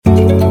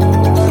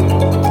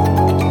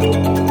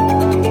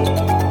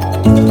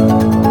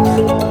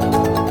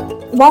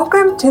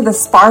Welcome to the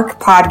Spark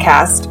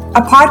Podcast,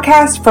 a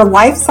podcast for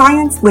life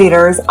science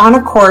leaders on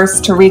a course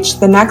to reach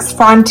the next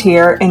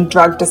frontier in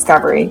drug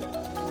discovery.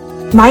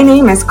 My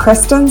name is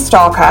Kristen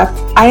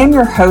Stahlcup. I am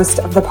your host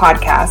of the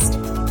podcast.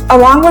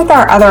 Along with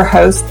our other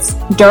hosts,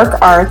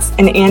 Dirk Arts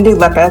and Andy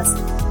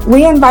Lippitz,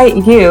 we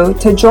invite you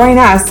to join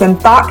us in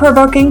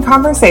thought-provoking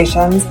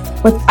conversations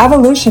with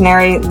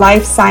evolutionary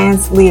life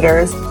science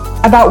leaders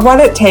about what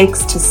it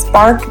takes to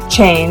spark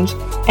change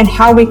and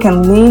how we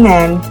can lean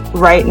in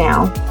right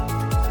now.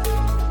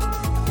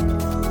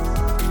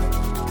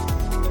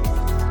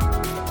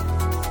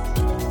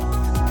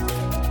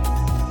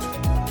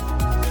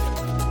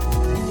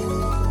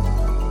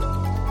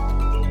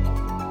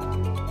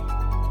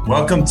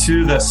 Welcome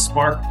to the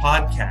Spark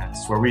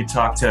Podcast, where we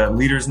talk to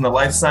leaders in the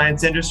life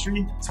science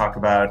industry, talk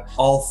about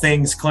all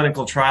things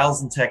clinical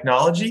trials and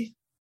technology.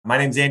 My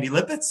name is Andy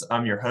Lippitz.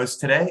 I'm your host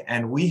today,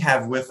 and we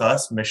have with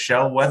us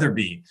Michelle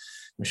Wetherby.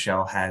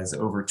 Michelle has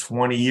over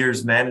 20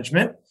 years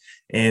management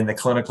in the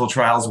clinical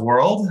trials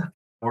world.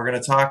 We're going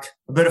to talk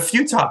about a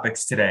few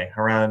topics today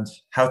around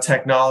how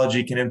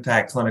technology can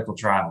impact clinical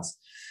trials.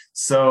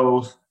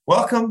 So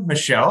welcome,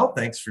 Michelle.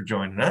 Thanks for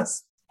joining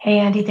us. Hey,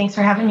 Andy. Thanks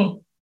for having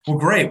me. Well,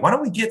 great. Why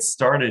don't we get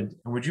started?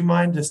 Would you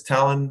mind just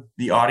telling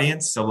the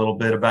audience a little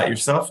bit about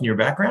yourself and your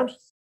background?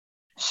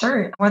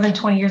 Sure. More than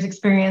 20 years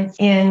experience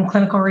in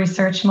clinical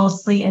research,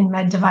 mostly in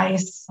med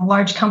device,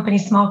 large company,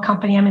 small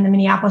company. I'm in the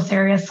Minneapolis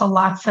area, so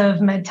lots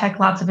of med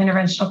tech, lots of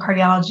interventional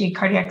cardiology,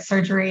 cardiac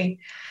surgery,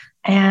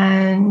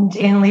 and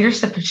in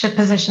leadership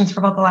positions for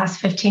about the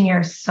last 15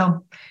 years.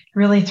 So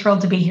really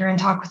thrilled to be here and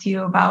talk with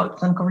you about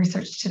clinical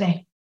research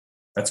today.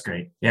 That's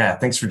great. Yeah,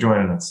 thanks for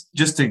joining us.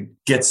 Just to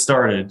get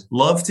started,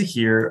 love to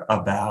hear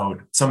about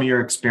some of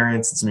your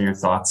experience and some of your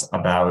thoughts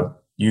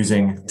about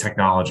using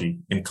technology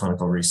in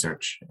clinical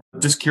research.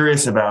 Just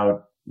curious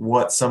about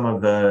what some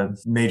of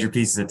the major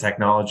pieces of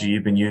technology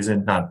you've been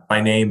using, not by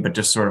name, but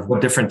just sort of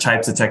what different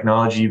types of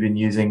technology you've been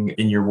using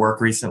in your work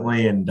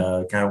recently, and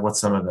kind of what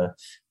some of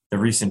the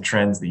recent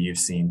trends that you've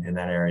seen in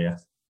that area.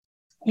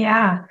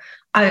 Yeah.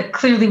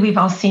 Clearly, we've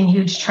all seen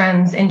huge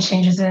trends and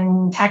changes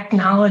in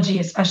technology,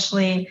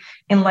 especially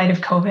in light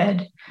of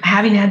COVID.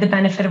 Having had the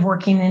benefit of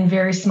working in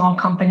very small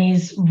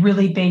companies,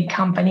 really big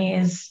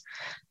companies,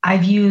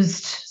 I've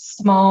used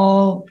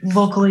small,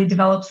 locally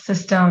developed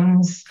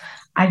systems.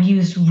 I've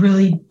used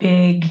really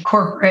big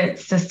corporate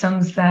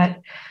systems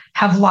that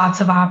have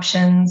lots of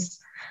options.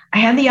 I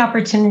had the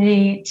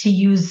opportunity to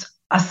use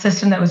a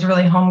system that was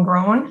really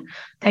homegrown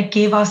that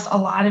gave us a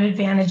lot of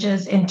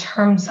advantages in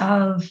terms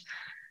of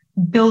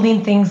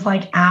building things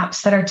like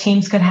apps that our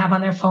teams could have on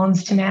their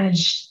phones to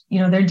manage,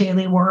 their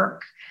daily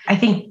work. I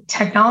think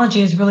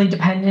technology is really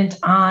dependent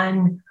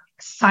on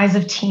size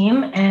of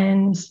team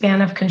and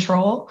span of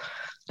control,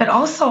 but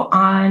also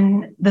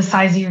on the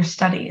size of your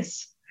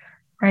studies,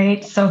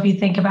 right? So if you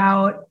think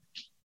about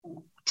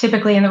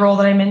typically in the role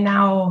that I'm in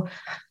now,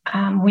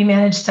 we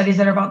manage studies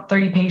that are about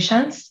 30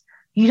 patients.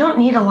 You don't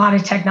need a lot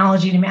of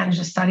technology to manage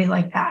a study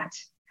like that.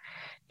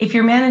 If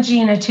you're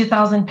managing a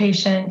 2,000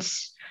 patient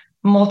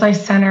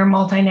multi-center,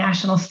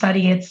 multinational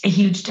study, it's a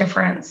huge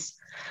difference.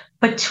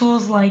 But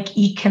tools like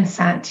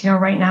e-consent,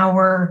 right now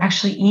we're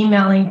actually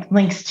emailing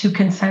links to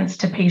consents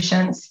to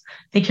patients.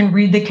 They can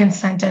read the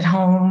consent at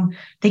home.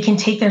 They can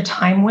take their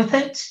time with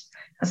it.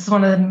 This is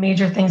one of the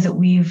major things that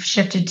we've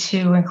shifted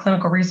to in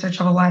clinical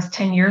research over the last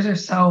 10 years or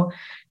so,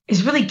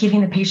 is really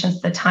giving the patients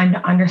the time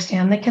to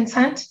understand the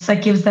consent. So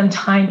that gives them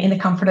time in the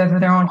comfort of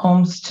their own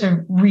homes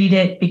to read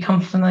it,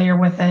 become familiar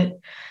with it.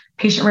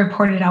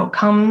 Patient-reported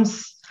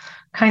outcomes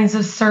kinds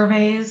of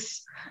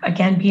surveys.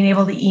 Again, being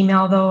able to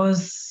email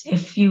those.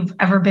 If you've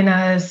ever been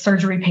a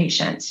surgery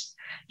patient,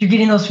 you're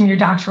getting those from your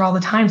doctor all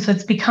the time. So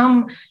it's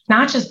become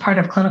not just part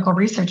of clinical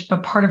research,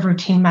 but part of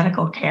routine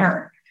medical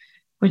care,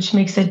 which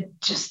makes it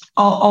just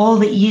all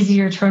the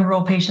easier to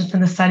enroll patients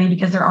in the study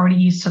because they're already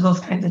used to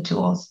those kinds of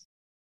tools.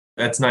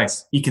 That's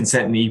nice.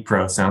 E-consent and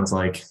e-pro sounds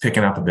like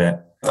picking up a bit.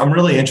 I'm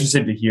really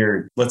interested to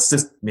hear, let's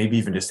just maybe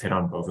even just hit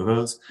on both of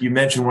those. You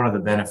mentioned one of the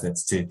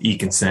benefits to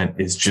e-consent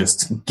is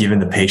just giving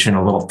the patient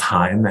a little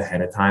time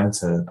ahead of time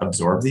to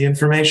absorb the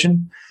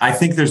information. I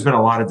think there's been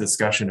a lot of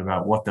discussion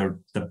about what the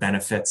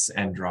benefits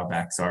and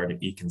drawbacks are to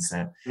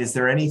e-consent. Is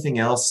there anything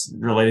else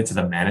related to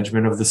the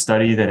management of the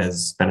study that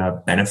has been a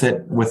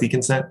benefit with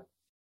e-consent?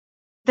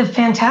 The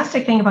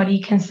fantastic thing about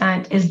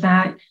e-consent is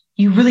that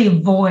you really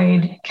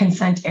avoid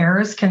consent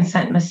errors,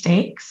 consent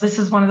mistakes. This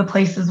is one of the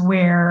places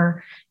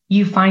where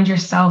you find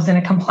yourselves in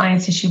a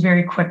compliance issue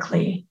very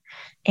quickly.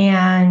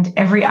 And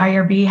every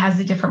IRB has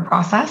a different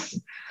process.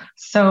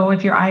 So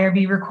if your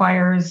IRB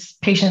requires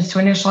patients to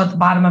initial at the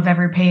bottom of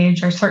every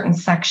page or certain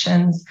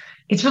sections,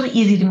 it's really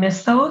easy to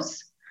miss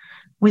those.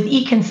 With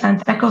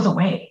e-consent, that goes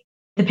away.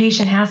 The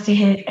patient has to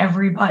hit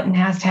every button,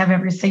 has to have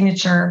every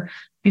signature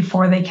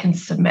before they can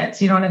submit.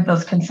 So you don't have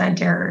those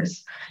consent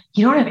errors.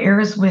 You don't have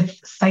errors with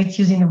sites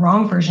using the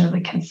wrong version of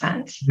the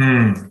consent.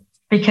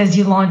 Because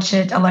you launch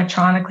it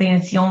electronically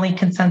and it's the only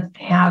consent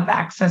they have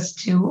access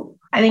to.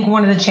 I think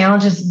one of the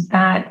challenges is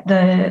that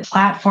the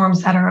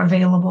platforms that are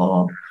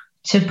available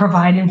to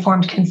provide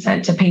informed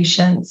consent to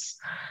patients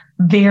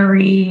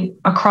vary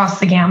across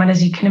the gamut,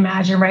 as you can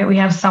imagine, right? We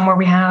have some where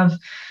we have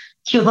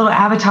cute little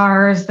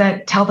avatars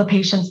that tell the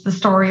patients the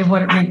story of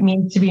what it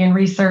means to be in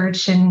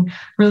research and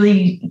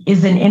really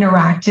is an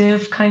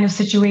interactive kind of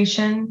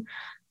situation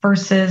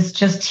versus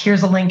just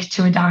here's a link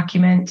to a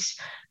document,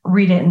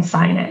 read it and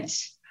sign it.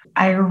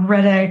 I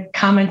read a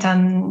comment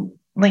on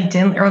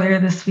LinkedIn earlier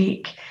this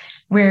week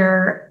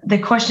where the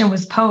question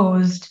was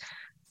posed,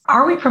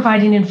 are we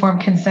providing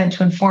informed consent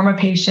to inform a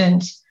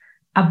patient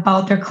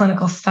about their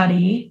clinical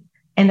study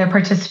and their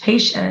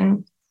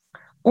participation,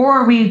 or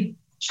are we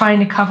trying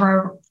to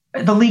cover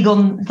the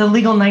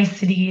legal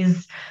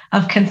niceties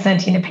of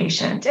consenting a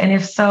patient? And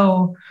if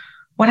so,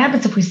 what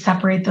happens if we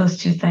separate those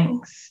two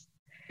things?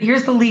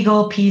 Here's the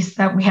legal piece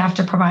that we have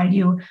to provide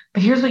you,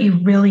 but here's what you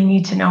really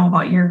need to know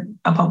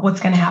about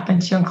what's going to happen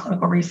to you in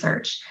clinical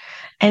research.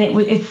 And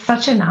it's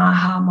such an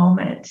aha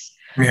moment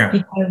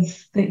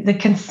because the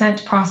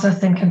consent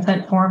process and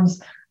consent forms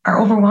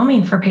are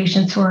overwhelming for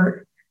patients who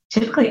are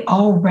typically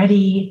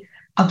already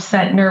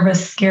upset,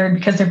 nervous, scared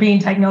because they're being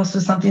diagnosed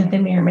with something that they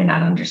may or may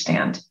not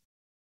understand.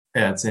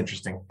 Yeah, it's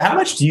interesting. How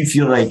much do you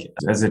feel like,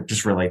 as it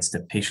just relates to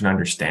patient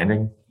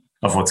understanding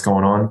of what's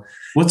going on,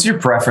 what's your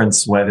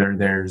preference, whether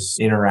there's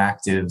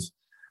interactive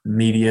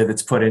media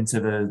that's put into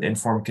the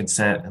informed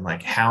consent and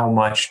like how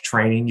much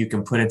training you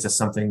can put into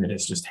something that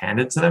is just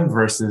handed to them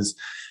versus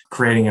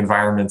creating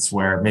environments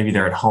where maybe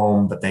they're at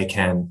home, but they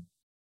can,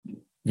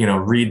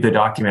 read the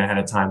document ahead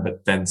of time,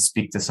 but then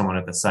speak to someone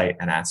at the site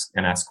and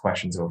ask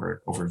questions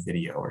over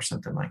video or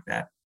something like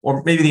that?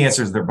 Or maybe the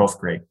answer is they're both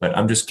great, but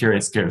I'm just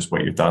curious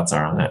what your thoughts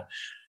are on that.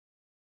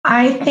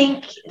 I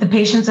think the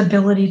patient's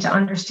ability to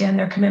understand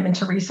their commitment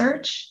to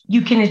research,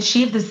 you can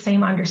achieve the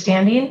same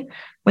understanding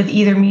with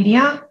either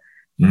media,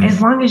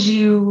 as long as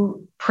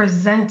you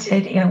present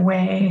it in a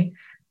way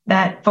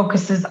that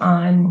focuses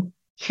on,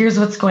 here's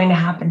what's going to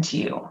happen to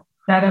you,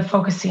 instead of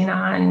focusing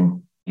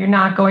on, you're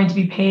not going to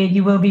be paid,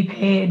 you will be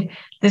paid,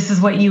 this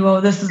is what you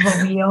owe, this is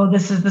what we owe,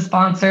 this is the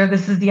sponsor,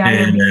 this is the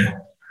IRB,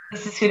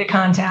 this is who to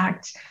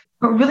contact.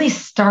 But really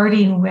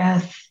starting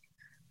with,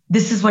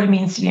 this is what it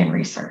means to be in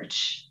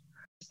research.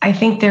 I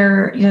think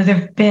there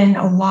have been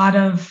a lot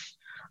of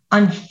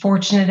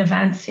unfortunate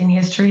events in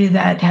history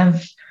that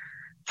have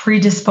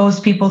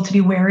predisposed people to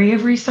be wary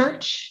of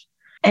research,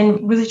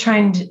 and really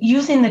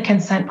using the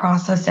consent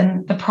process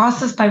and the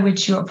process by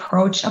which you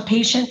approach a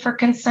patient for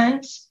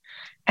consent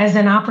as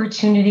an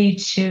opportunity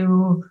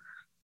to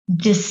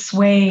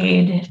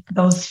dissuade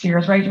those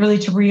fears, right? Really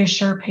to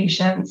reassure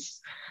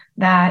patients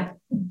that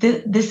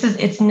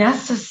it's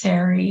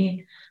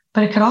necessary,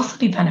 but it could also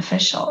be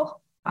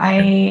beneficial.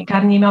 I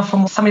got an email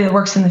from somebody that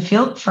works in the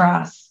field for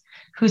us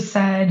who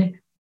said,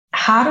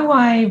 how do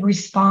I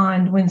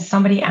respond when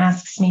somebody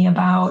asks me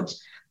about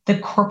the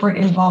corporate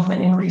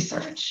involvement in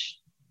research?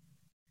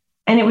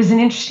 And it was an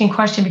interesting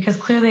question because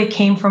clearly it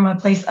came from a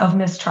place of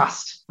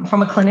mistrust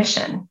from a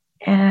clinician,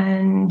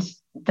 and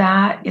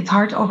that it's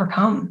hard to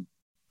overcome.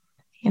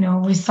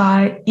 We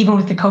saw it even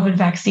with the COVID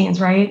vaccines,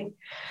 right?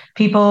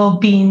 People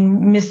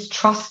being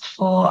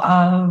mistrustful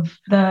of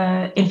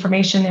the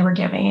information they were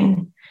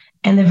giving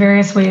and the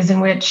various ways in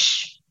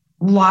which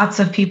lots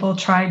of people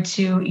tried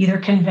to either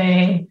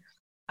convey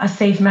a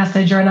safe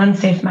message or an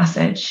unsafe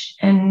message.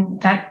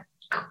 And that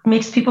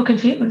makes people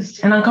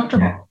confused and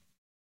uncomfortable.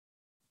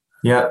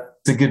 Yeah,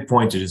 it's a good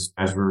point to just,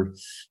 as we're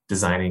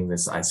designing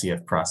this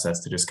ICF process,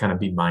 to just kind of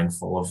be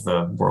mindful of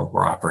the world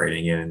we're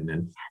operating in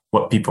and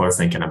what people are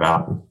thinking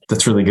about.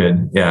 That's really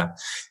good. Yeah.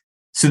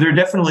 So there are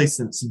definitely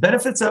some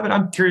benefits of it.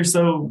 I'm curious,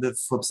 though, the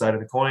flip side of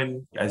the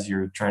coin, as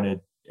you're trying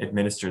to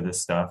administer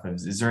this stuff,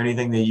 is there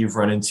anything that you've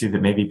run into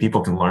that maybe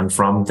people can learn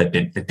from that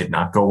did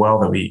not go well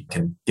that we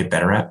can get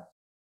better at?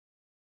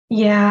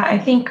 Yeah, I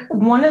think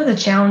one of the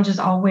challenges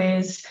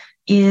always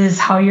is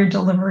how you're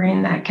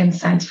delivering that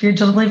consent. If you're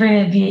delivering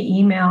it via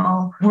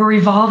email, we're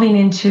evolving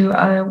into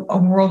a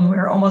world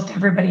where almost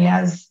everybody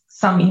has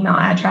some email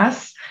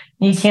address.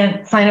 You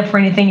can't sign up for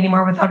anything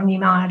anymore without an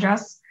email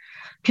address.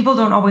 People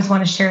don't always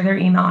want to share their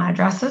email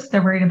addresses.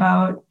 They're worried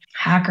about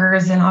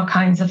hackers and all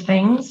kinds of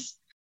things.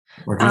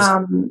 Or just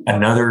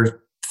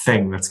another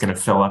thing that's going to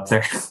fill up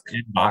their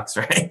inbox,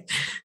 right?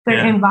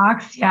 Their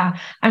inbox, yeah.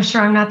 I'm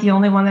sure I'm not the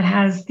only one that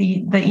has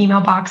the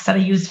email box that I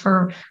use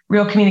for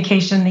real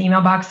communication, the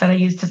email box that I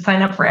use to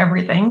sign up for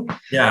everything.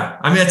 Yeah.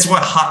 I mean, that's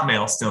what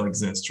Hotmail still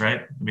exists,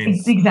 right? I mean,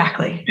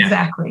 Exactly.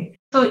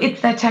 So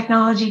it's that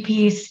technology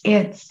piece.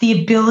 It's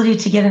the ability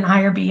to get an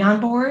IRB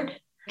on board,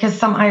 because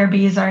some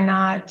IRBs are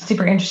not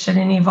super interested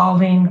in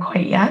evolving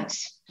quite yet,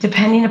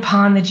 depending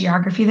upon the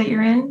geography that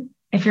you're in.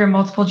 If you're in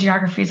multiple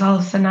geographies, all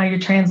of a sudden now you're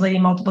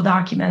translating multiple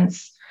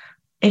documents.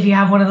 If you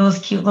have one of those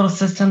cute little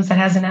systems that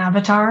has an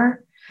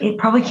avatar, it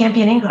probably can't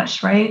be in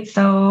English, right?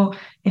 So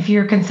if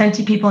you're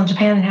consenting people in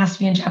Japan, it has to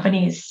be in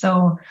Japanese.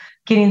 So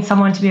getting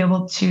someone to be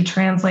able to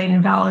translate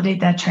and validate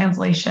that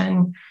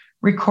translation,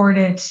 record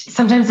it.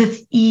 Sometimes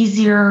it's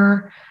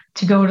easier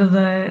to go to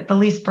the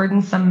least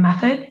burdensome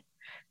method,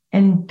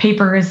 and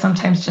paper is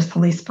sometimes just the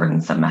least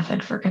burdensome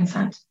method for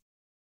consent.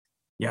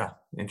 Yeah,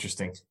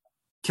 interesting.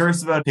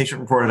 Curious about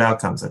patient-reported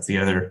outcomes. That's the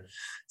other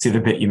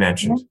bit you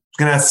mentioned. I was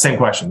going to ask the same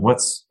question.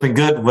 What's been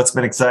good? What's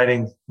been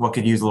exciting? What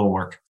could use a little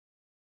work?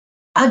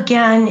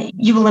 Again,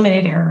 you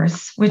eliminate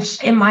errors,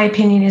 which in my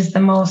opinion is the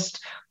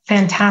most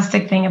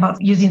fantastic thing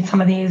about using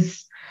some of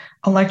these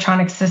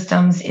electronic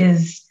systems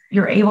is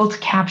you're able to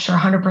capture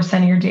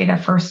 100% of your data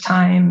first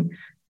time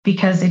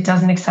because it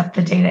doesn't accept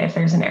the data if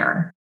there's an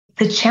error.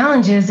 The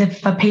challenge is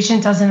if a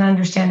patient doesn't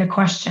understand a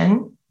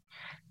question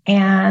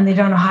and they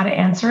don't know how to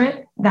answer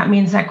it, that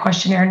means that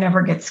questionnaire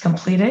never gets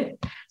completed.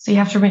 So you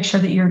have to make sure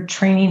that your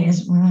training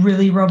is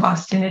really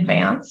robust in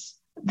advance.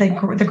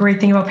 The great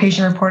thing about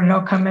patient-reported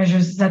outcome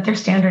measures is that they're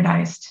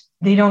standardized.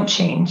 They don't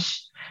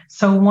change.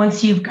 So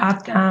once you've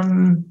got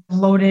them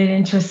loaded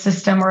into a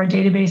system or a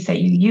database that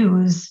you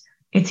use,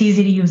 it's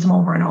easy to use them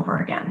over and over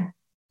again.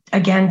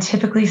 Again,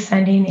 typically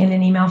sending in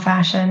an email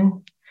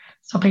fashion.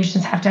 So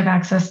patients have to have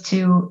access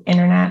to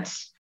internet.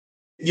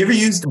 You ever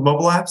used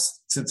mobile apps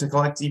to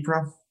collect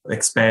ePro?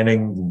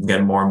 Expanding,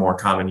 getting more and more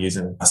common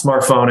using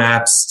smartphone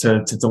apps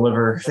to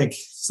deliver. I think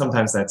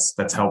sometimes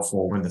that's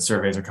helpful when the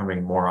surveys are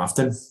coming more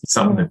often.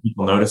 Something that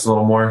people notice a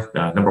little more.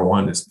 Number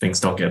one is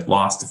things don't get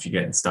lost if you're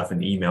getting stuff in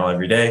the email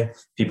every day.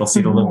 People see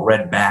the little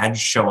red badge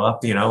show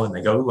up, and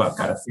they go, "Ooh, I've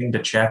got a thing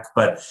to check."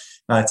 But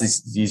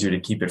it's easier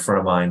to keep it front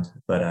of mind.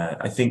 But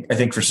I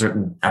think for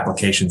certain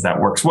applications that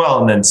works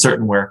well, and then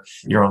certain where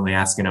you're only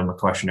asking them a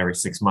question every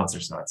 6 months or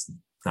so, it's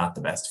not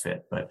the best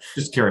fit, but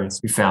just curious.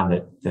 We found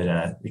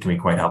that it can be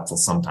quite helpful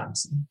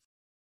sometimes.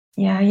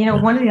 Yeah,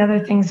 one of the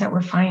other things that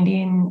we're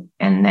finding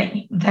and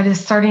that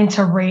is starting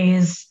to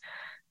raise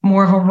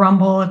more of a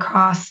rumble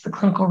across the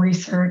clinical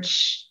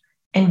research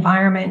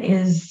environment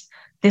is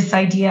this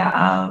idea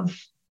of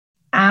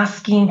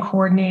asking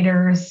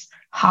coordinators,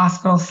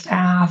 hospital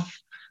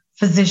staff,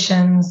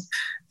 physicians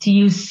to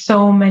use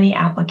so many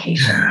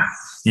applications.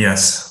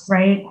 Yes.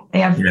 Right?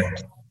 They have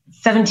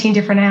 17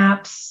 different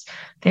apps.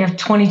 They have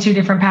 22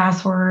 different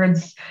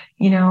passwords,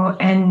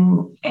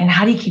 and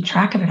how do you keep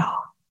track of it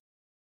all?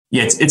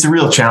 Yeah, it's a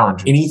real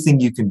challenge. Anything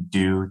you can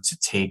do to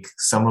take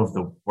some of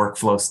the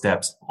workflow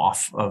steps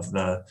off of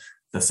the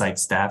site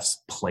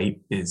staff's plate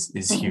is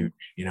huge.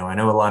 I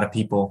know a lot of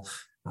people,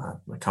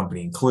 my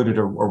company included,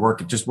 are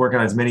working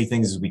on as many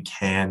things as we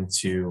can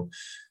to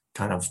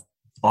kind of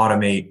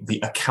automate the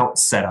account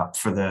setup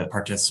for the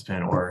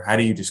participant, or how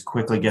do you just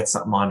quickly get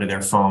something onto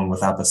their phone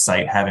without the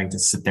site having to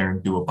sit there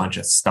and do a bunch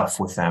of stuff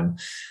with them.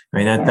 I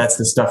mean, that's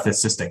the stuff that's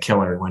just a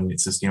killer when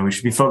it's just, we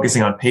should be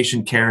focusing on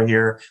patient care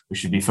here. We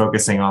should be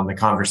focusing on the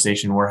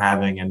conversation we're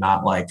having and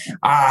not like,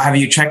 have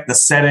you checked the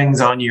settings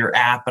on your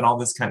app and all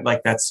this kind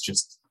of that's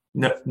just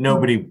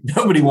nobody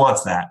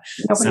wants that.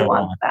 Nobody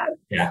wants that.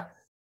 Yeah.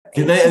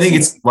 I think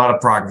it's a lot of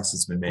progress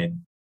that's been made.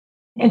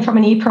 And from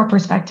an ePro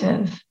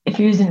perspective, if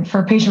you're using it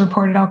for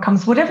patient-reported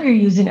outcomes, whatever you're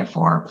using it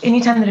for,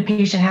 anytime that a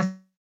patient has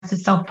to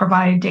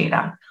self-provide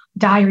data,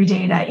 diary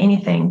data,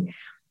 anything,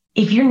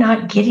 if you're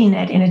not getting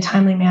it in a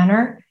timely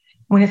manner,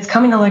 when it's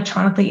coming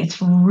electronically,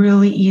 it's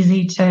really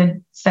easy to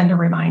send a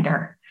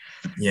reminder.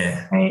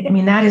 Yeah. Right? I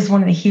mean, that is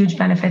one of the huge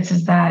benefits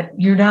is that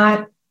you're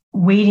not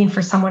waiting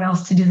for someone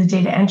else to do the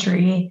data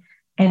entry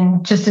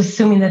and just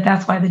assuming that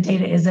that's why the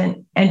data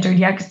isn't entered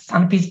yet because it's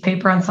on a piece of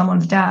paper on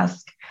someone's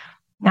desk.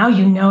 Now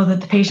you know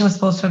that the patient was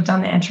supposed to have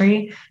done the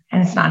entry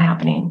and it's not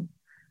happening.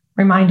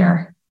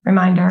 Reminder,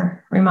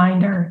 reminder,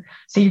 reminder.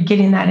 So you're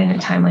getting that in a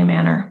timely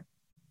manner.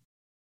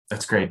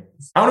 That's great.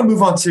 I want to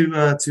move on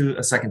to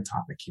a second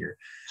topic here.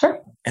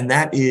 Sure. And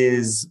that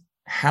is,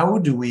 how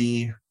do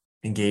we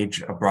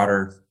engage a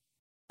broader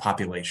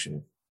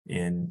population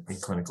in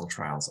clinical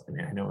trials? I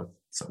mean, I know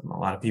it's something a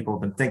lot of people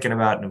have been thinking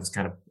about, and it was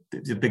kind of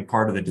a big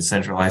part of the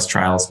decentralized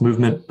trials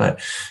movement, but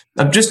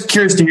I'm just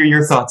curious to hear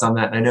your thoughts on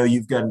that. I know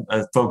you've got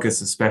a focus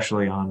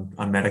especially on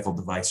medical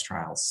device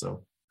trials.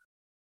 So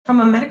from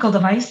a medical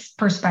device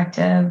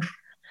perspective,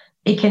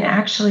 it can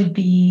actually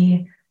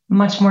be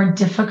much more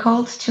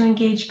difficult to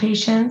engage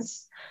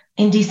patients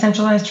in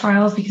decentralized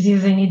trials because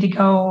either they need to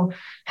go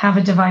have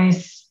a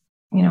device,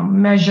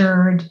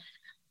 measured,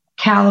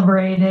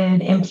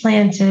 calibrated,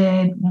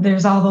 implanted.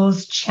 There's all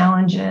those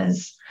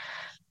challenges.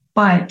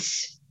 But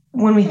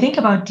when we think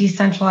about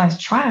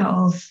decentralized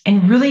trials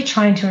and really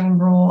trying to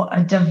enroll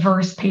a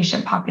diverse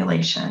patient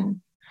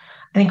population,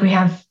 I think we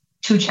have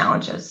two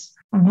challenges.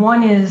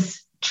 One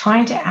is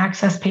trying to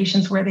access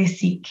patients where they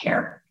seek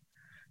care,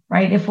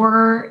 right? If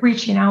we're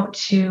reaching out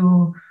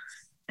to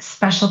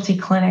specialty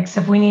clinics,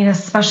 if we need a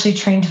specially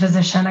trained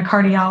physician, a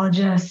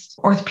cardiologist,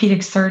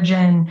 orthopedic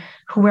surgeon,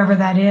 whoever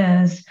that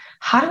is,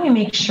 how do we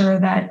make sure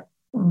that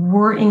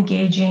we're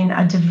engaging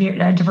a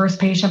diverse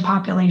patient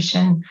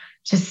population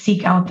to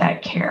seek out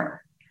that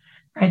care,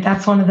 right?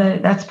 That's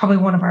probably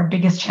one of our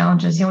biggest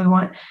challenges. We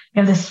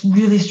have this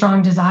really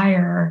strong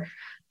desire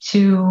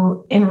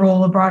to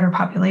enroll a broader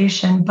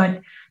population,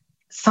 but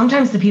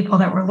sometimes the people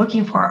that we're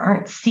looking for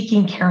aren't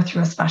seeking care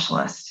through a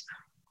specialist.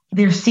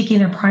 They're seeking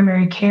their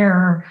primary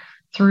care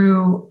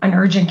through an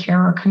urgent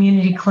care or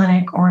community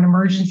clinic or an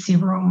emergency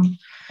room.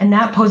 And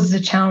that poses a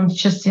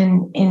challenge just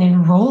in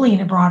enrolling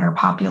a broader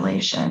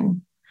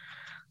population.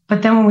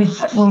 But then when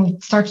we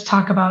start to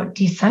talk about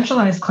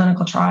decentralized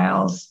clinical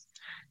trials,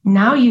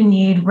 now you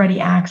need ready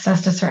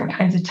access to certain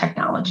kinds of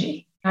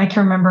technology. I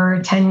can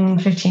remember 10,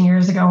 15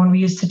 years ago when we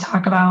used to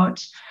talk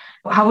about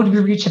how would we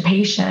reach a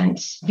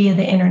patient via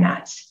the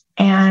internet,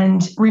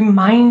 and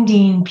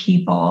reminding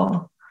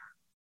people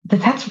that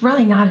that's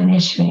really not an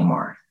issue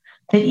anymore.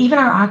 That even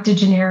our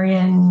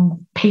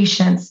octogenarian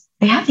patients,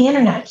 they have the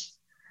internet.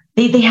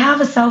 They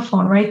have a cell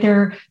phone, right?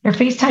 They're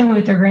FaceTiming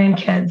with their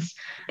grandkids.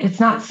 It's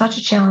not such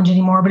a challenge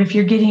anymore. But if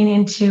you're getting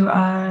into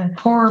a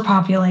poorer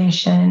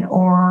population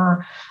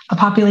or a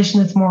population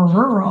that's more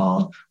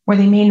rural, where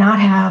they may not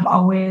have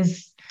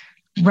always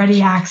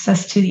ready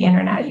access to the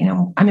internet.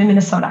 I'm in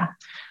Minnesota.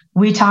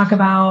 We talk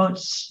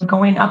about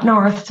going up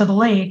north to the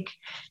lake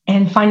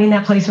and finding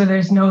that place where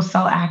there's no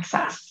cell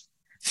access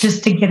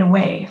just to get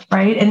away,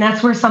 right? And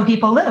that's where some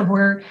people live,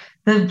 where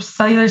the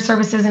cellular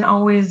service isn't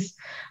always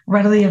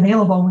readily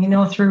available. We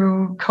know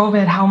through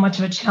COVID how much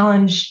of a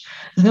challenge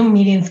Zoom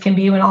meetings can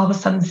be when all of a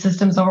sudden the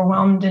system's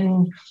overwhelmed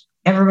and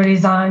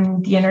everybody's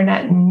on the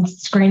internet and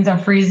screens are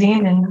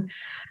freezing.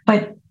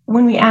 But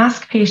when we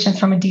ask patients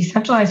from a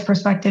decentralized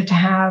perspective to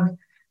have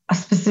a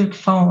specific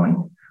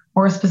phone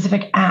or a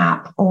specific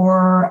app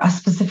or a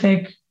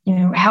specific,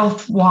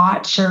 health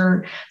watch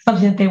or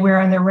something that they wear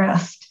on their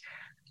wrist,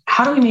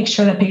 how do we make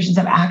sure that patients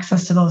have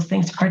access to those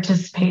things to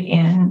participate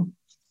in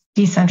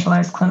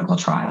decentralized clinical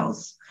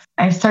trials?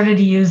 I've started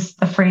to use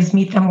the phrase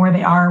meet them where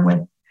they are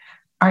with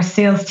our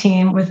sales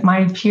team, with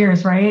my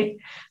peers, right?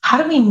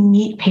 How do we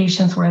meet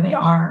patients where they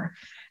are?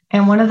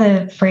 And one of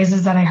the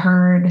phrases that I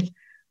heard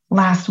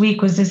last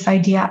week was this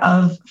idea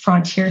of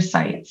frontier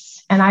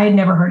sites. And I had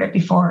never heard it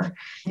before.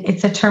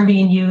 It's a term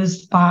being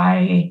used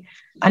by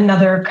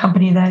another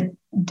company that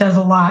does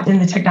a lot in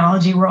the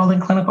technology world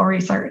and clinical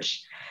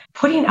research,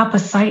 putting up a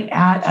site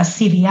at a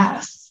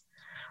CVS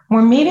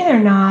where maybe they're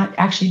not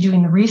actually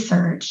doing the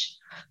research,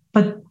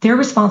 but they're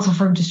responsible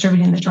for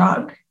distributing the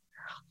drug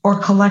or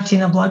collecting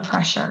the blood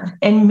pressure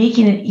and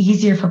making it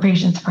easier for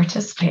patients to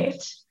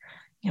participate.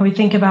 We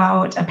think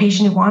about a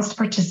patient who wants to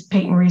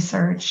participate in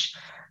research,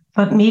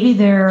 but maybe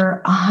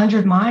they're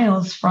 100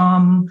 miles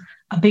from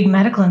a big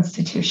medical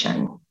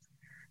institution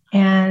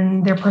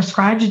and they're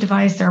prescribed a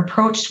device, they're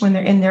approached when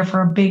they're in there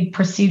for a big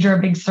procedure,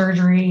 a big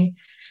surgery,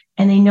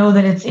 and they know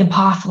that it's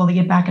impossible to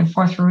get back and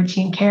forth for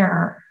routine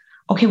care.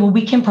 Okay, well,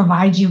 we can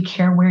provide you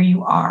care where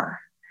you are.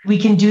 We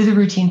can do the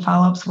routine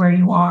follow-ups where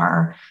you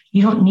are.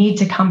 You don't need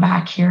to come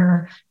back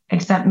here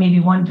except maybe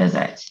one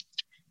visit.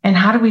 And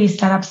how do we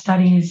set up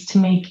studies to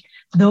make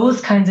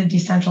those kinds of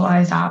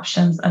decentralized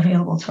options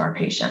available to our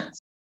patients?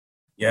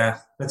 Yeah,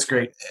 that's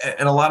great.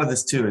 And a lot of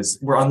this too is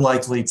we're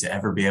unlikely to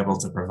ever be able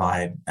to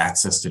provide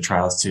access to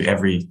trials to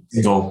every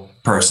single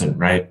person,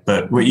 right?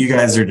 But what you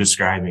guys are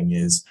describing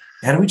is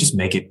how do we just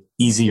make it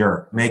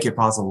easier, make it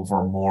possible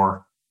for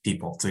more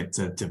people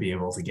to be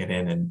able to get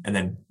in, and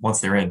then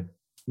once they're in,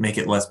 make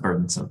it less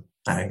burdensome.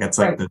 I think that's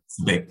like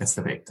that's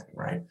the big thing,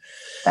 right?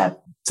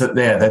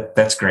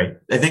 That's great.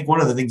 I think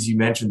one of the things you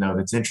mentioned though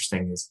that's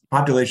interesting is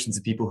populations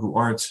of people who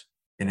aren't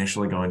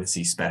initially going to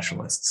see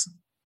specialists.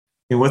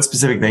 What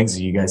specific things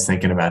are you guys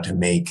thinking about to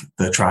make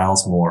the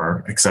trials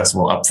more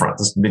accessible upfront?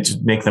 Just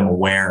make them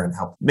aware and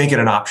help make it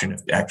an option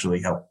to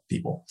actually help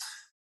people.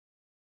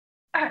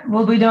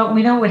 Well, we know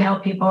it would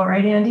help people,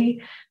 right,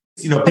 Andy?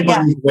 People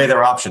need to weigh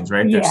their options,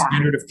 right? There's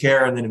standard of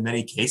care, and then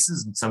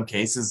in some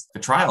cases, the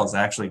trial is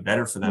actually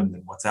better for them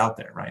than what's out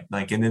there, right?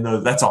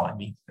 That's all I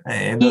mean.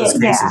 In those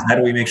cases, how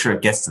do we make sure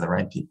it gets to the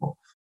right people?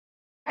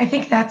 I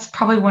think that's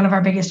probably one of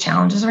our biggest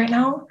challenges right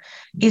now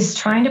is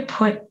trying to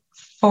put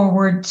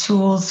forward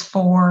tools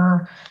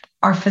for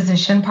our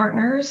physician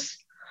partners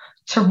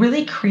to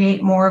really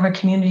create more of a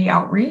community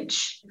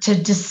outreach, to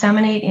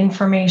disseminate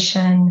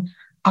information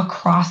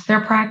across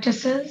their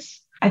practices.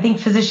 I think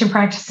physician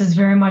practice is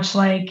very much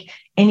like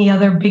any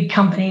other big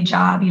company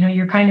job.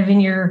 You're kind of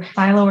in your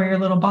silo or your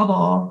little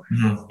bubble,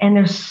 and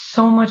there's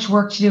so much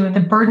work to do, and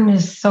the burden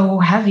is so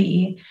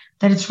heavy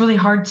that it's really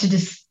hard to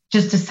just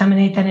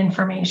disseminate that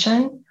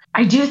information.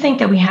 I do think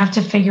that we have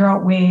to figure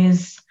out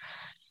ways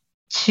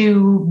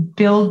to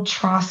build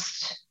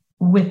trust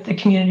with the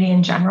community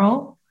in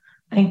general.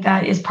 I think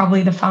that is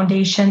probably the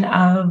foundation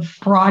of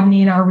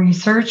broadening our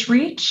research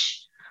reach.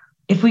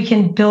 If we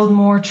can build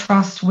more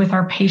trust with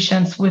our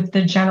patients, with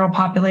the general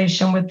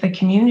population, with the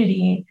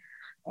community,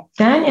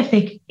 then if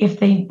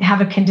they have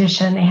a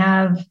condition,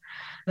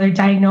 they're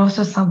diagnosed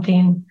with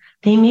something,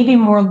 they may be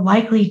more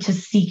likely to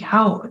seek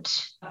out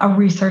a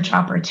research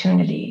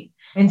opportunity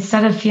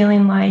instead of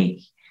feeling like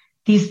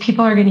these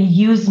people are going to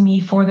use me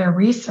for their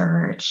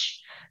research.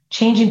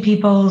 Changing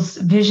people's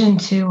vision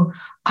to,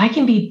 I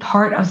can be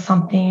part of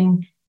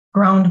something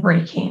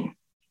groundbreaking,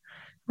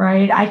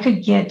 right? I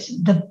could get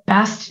the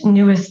best,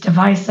 newest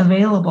device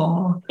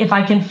available if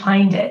I can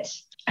find it.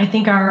 I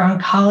think our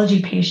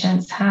oncology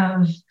patients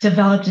have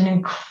developed an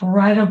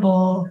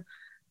incredible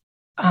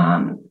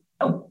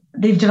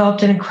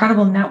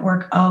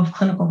network of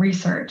clinical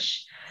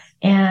research.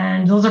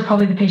 And those are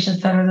probably the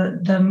patients that are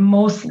the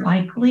most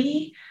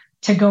likely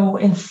to go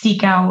and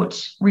seek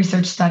out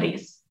research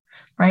studies.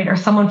 right? Or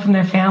someone from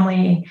their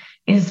family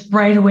is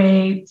right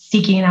away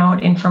seeking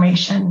out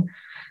information.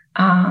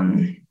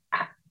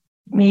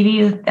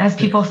 Maybe as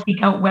people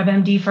seek out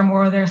WebMD for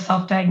more of their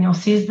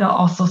self-diagnoses, they'll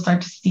also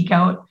start to seek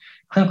out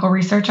clinical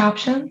research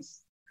options.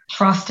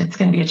 Trust, it's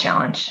going to be a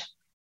challenge.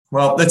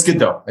 Well, that's good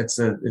though. It's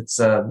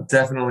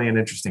definitely an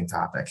interesting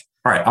topic.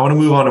 All right, I want to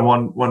move on to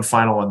one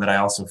final one that I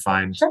also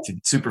find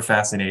super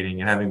fascinating.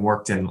 And having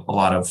worked in a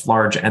lot of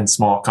large and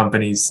small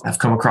companies, I've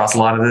come across a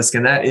lot of this,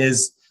 and that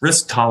is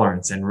risk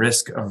tolerance and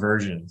risk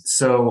aversion.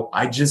 So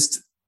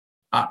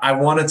I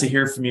wanted to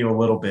hear from you a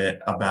little bit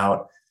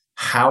about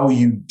how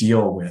you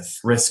deal with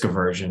risk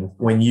aversion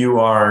when you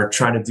are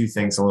trying to do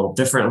things a little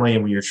differently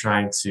and when you're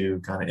trying to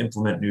kind of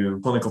implement new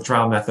clinical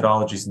trial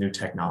methodologies, new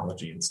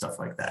technology and stuff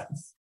like that.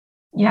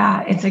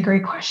 Yeah, it's a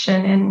great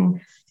question.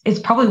 And it's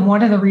probably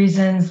one of the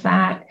reasons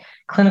that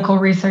clinical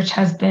research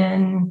has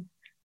been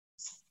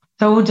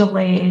so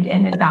delayed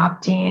in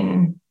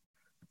adopting,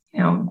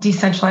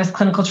 decentralized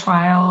clinical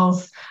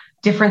trials,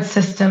 different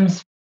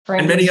systems.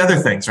 And many other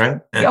things,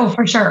 right? Yeah. Oh,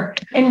 for sure.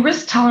 And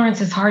risk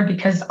tolerance is hard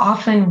because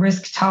often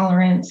risk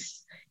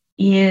tolerance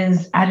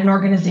is at an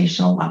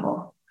organizational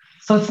level.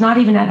 So it's not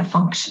even at a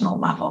functional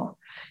level.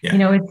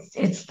 Yeah.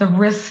 It's the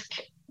risk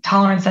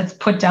tolerance that's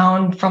put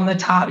down from the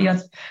top.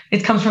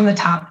 It comes from the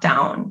top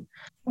down.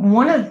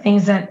 One of the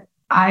things that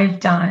I've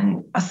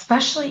done,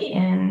 especially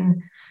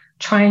in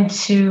trying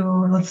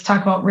to, let's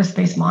talk about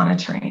risk-based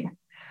monitoring,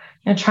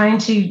 trying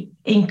to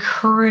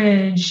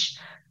encourage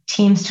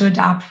teams to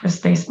adopt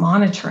risk-based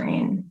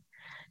monitoring,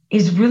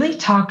 is really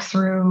talk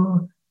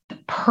through the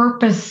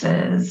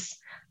purposes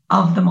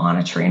of the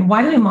monitoring.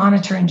 Why do we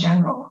monitor in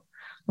general?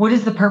 What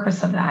is the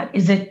purpose of that?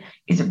 Is it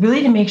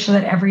really to make sure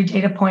that every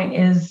data point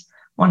is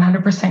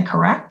 100%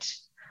 correct?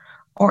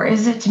 Or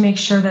is it to make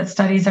sure that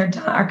studies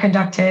are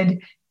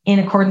conducted in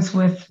accordance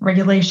with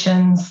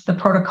regulations, the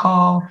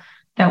protocol,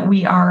 that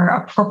we are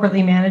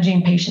appropriately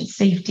managing patient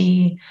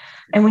safety?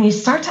 And when you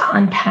start to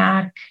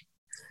unpack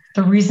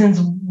the reasons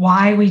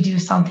why we do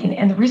something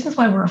and the reasons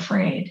why we're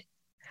afraid,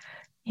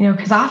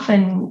 because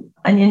often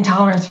an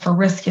intolerance for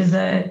risk is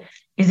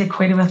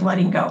equated with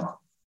letting go,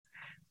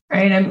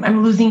 right?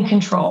 I'm losing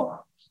control.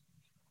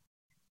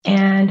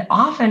 And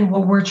often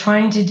what we're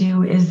trying to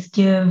do is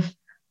give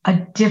a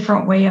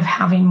different way of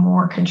having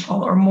more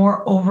control or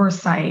more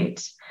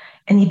oversight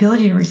and the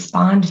ability to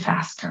respond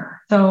faster.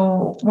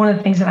 So one of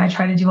the things that I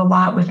try to do a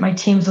lot with my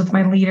teams, with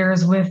my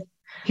leaders, with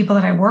people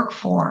that I work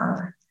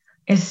for,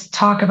 is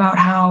talk about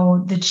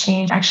how the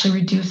change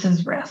actually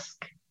reduces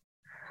risk.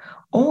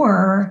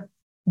 Or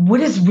what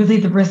is really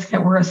the risk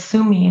that we're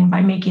assuming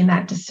by making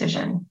that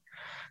decision?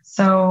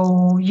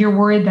 So you're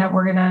worried that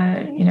we're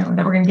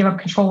gonna give up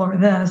control over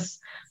this,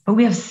 but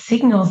we have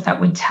signals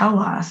that would tell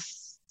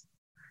us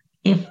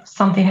if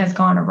something has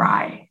gone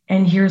awry,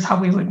 and here's how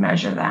we would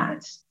measure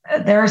that.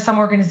 There are some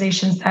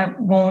organizations that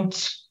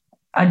won't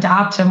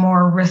adopt a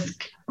more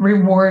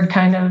risk-reward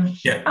kind of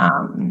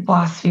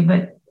philosophy,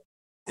 but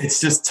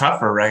it's just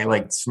tougher, right?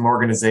 Like from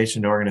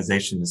organization to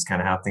organization is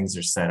kind of how things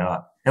are set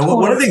up. And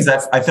one of the things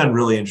I found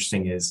really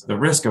interesting is the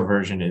risk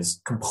aversion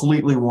is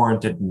completely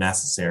warranted and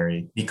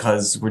necessary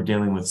because we're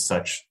dealing with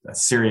such a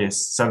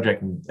serious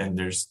subject and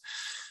there's,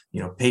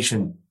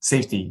 patient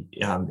safety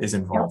is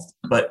involved.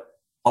 Yep. But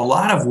a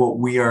lot of what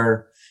we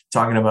are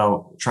talking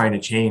about trying to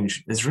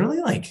change is really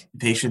like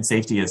patient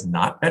safety is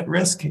not at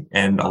risk.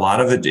 And a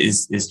lot of it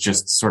is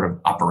just sort of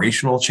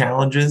operational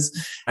challenges.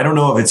 I don't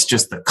know if it's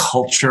just the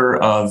culture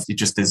of it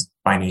just is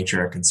by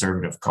nature a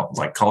conservative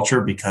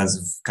culture because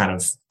of kind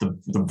of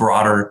the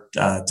broader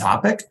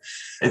topic.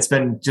 It's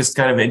been just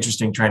kind of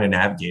interesting trying to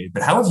navigate it.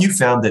 But how have you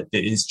found that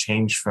it has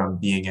changed from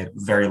being at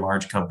very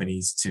large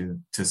companies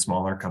to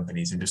smaller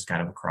companies and just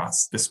kind of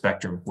across the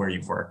spectrum where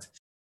you've worked?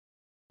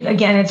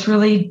 Again, it's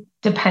really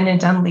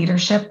dependent on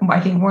leadership,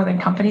 I think, more than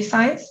company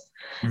size.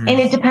 Mm-hmm. And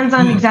it depends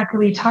on exactly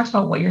what you talked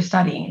about, what you're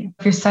studying.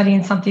 If you're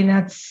studying something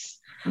that's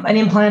an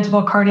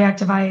implantable cardiac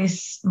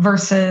device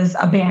versus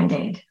a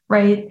Band-Aid,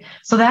 right?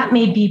 So that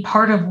may be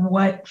part of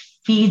what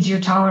feeds your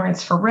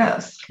tolerance for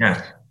risk.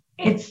 Yeah.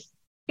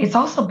 It's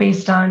also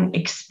based on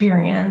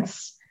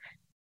experience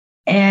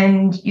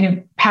and,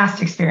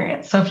 past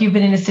experience. So if you've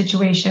been in a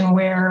situation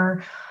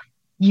where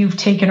you've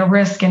taken a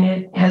risk and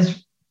it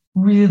has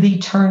really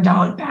turned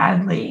out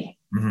badly.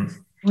 Mm-hmm.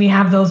 We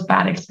have those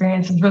bad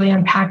experiences, really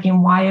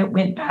unpacking why it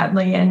went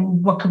badly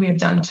and what could we have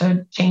done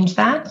to change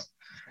that.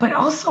 But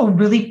also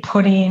really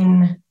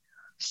putting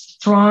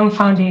strong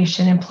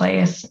foundation in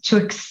place to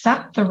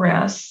accept the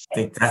risk. I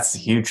think that's the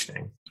huge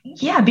thing.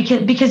 Yeah,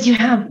 because you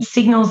have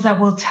signals that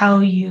will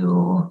tell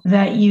you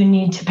that you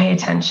need to pay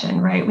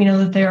attention, right? We know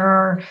that there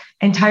are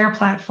entire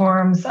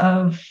platforms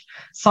of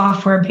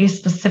software based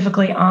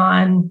specifically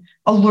on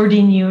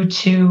alerting you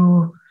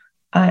to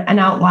an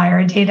outlier,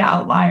 a data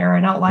outlier,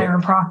 an outlier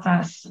in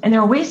process. And there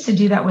are ways to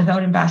do that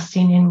without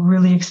investing in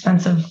really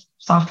expensive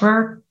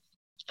software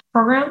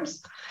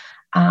programs,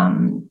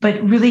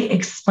 but really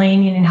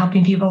explaining and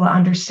helping people to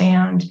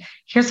understand,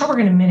 here's how we're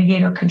going to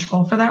mitigate or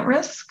control for that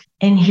risk.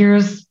 And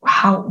here's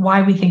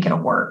why we think it'll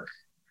work.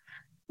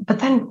 but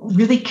then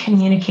really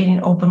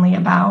communicating openly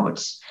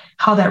about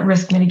how that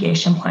risk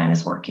mitigation plan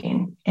is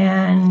working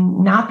and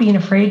not being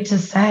afraid to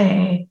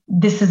say,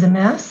 this is a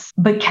miss,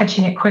 but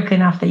catching it quick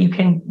enough that you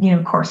can,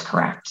 course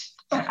correct.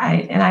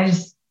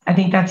 I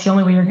think that's the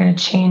only way you're going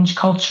to change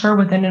culture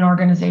within an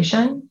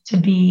organization to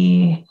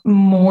be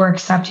more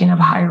accepting of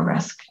higher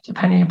risk,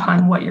 depending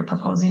upon what you're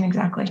proposing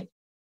exactly.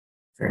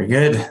 Very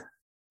good.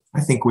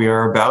 I think we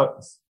are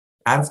about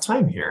out of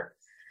time here.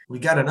 We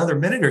got another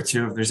minute or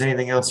two. If there's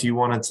anything else you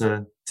wanted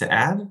to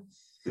add,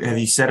 have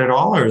you said it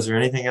all, or is there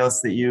anything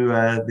else that you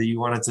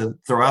wanted to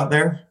throw out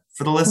there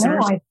for the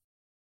listeners? No,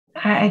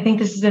 I think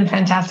this has been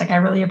fantastic. I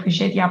really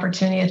appreciate the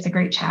opportunity. It's a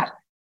great chat.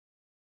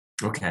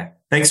 Okay.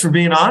 Thanks for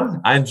being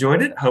on. I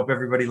enjoyed it. Hope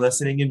everybody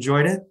listening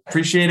enjoyed it.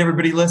 Appreciate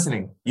everybody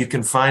listening. You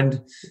can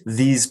find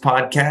these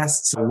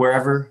podcasts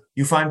wherever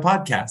you find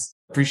podcasts.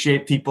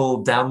 Appreciate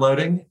people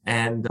downloading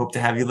and hope to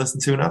have you listen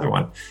to another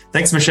one.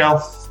 Thanks, Michelle.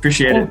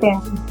 Appreciate it.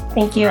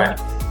 Thank you. Right.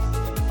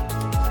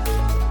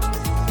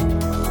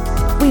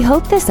 We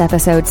hope this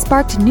episode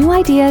sparked new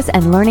ideas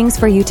and learnings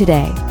for you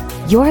today.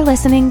 You're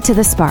listening to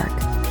The Spark,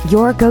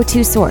 your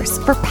go-to source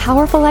for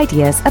powerful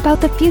ideas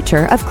about the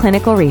future of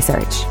clinical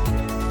research.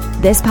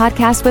 This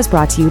podcast was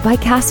brought to you by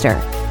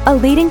Castor, a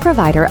leading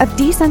provider of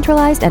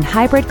decentralized and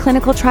hybrid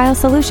clinical trial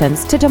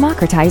solutions to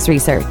democratize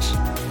research.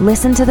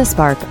 Listen to The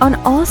Spark on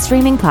all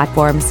streaming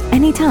platforms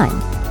anytime,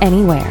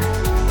 anywhere.